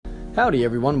Howdy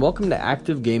everyone, welcome to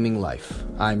Active Gaming Life.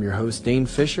 I'm your host Dane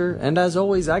Fisher, and as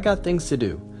always I got things to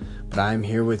do. But I'm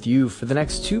here with you for the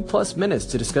next 2+ minutes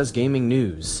to discuss gaming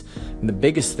news. And the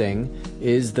biggest thing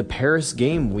is the Paris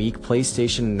Game Week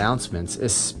PlayStation announcements,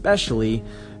 especially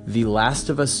the Last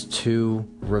of Us 2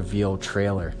 reveal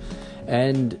trailer.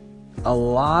 And a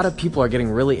lot of people are getting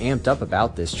really amped up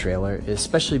about this trailer,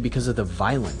 especially because of the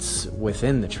violence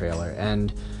within the trailer.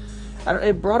 And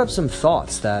it brought up some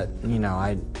thoughts that,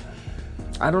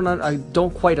 I don't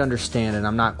quite understand, and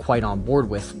I'm not quite on board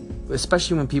with,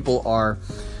 especially when people are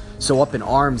so up in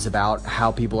arms about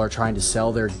how people are trying to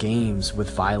sell their games with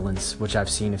violence, which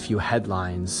I've seen a few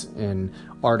headlines in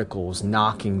articles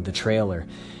knocking the trailer.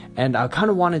 And I kind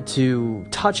of wanted to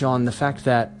touch on the fact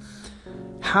that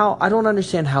I don't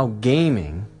understand how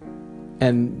gaming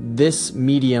and this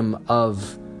medium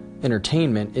of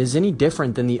entertainment is any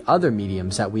different than the other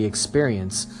mediums that we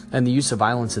experience and the use of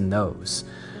violence in those.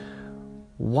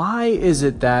 Why is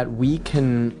it that we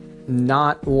can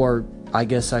not, or I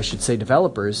guess I should say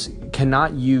developers,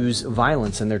 cannot use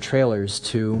violence in their trailers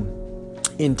to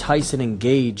entice and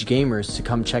engage gamers to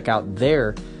come check out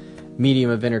their medium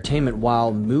of entertainment,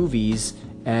 while movies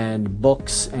and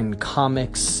books and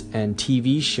comics and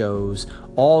TV shows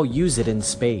all use it in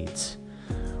spades?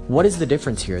 What is the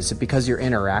difference here? Is it because you're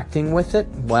interacting with it?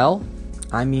 Well,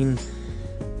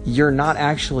 you're not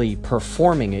actually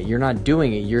performing it. You're not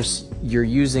doing it. You're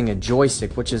using a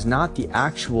joystick, which is not the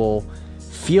actual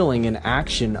feeling and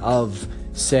action of,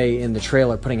 say, in the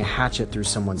trailer, putting a hatchet through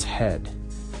someone's head.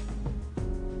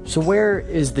 So where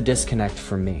is the disconnect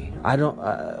for me?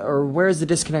 Or where is the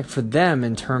disconnect for them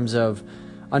in terms of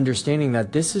understanding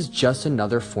that this is just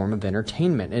another form of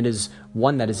entertainment? It is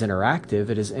one that is interactive.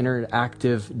 It is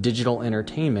interactive digital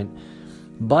entertainment.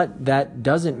 But that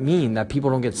doesn't mean that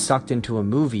people don't get sucked into a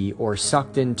movie or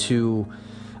sucked into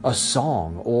a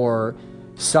song or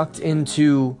sucked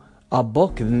into a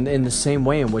book in the same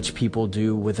way in which people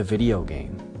do with a video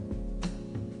game.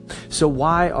 So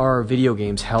why are video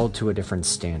games held to a different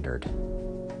standard?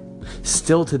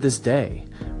 Still to this day,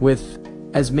 with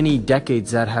as many decades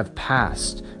that have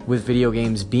passed with video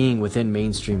games being within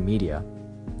mainstream media,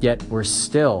 yet we're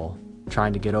still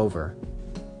trying to get over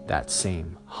that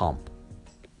same hump.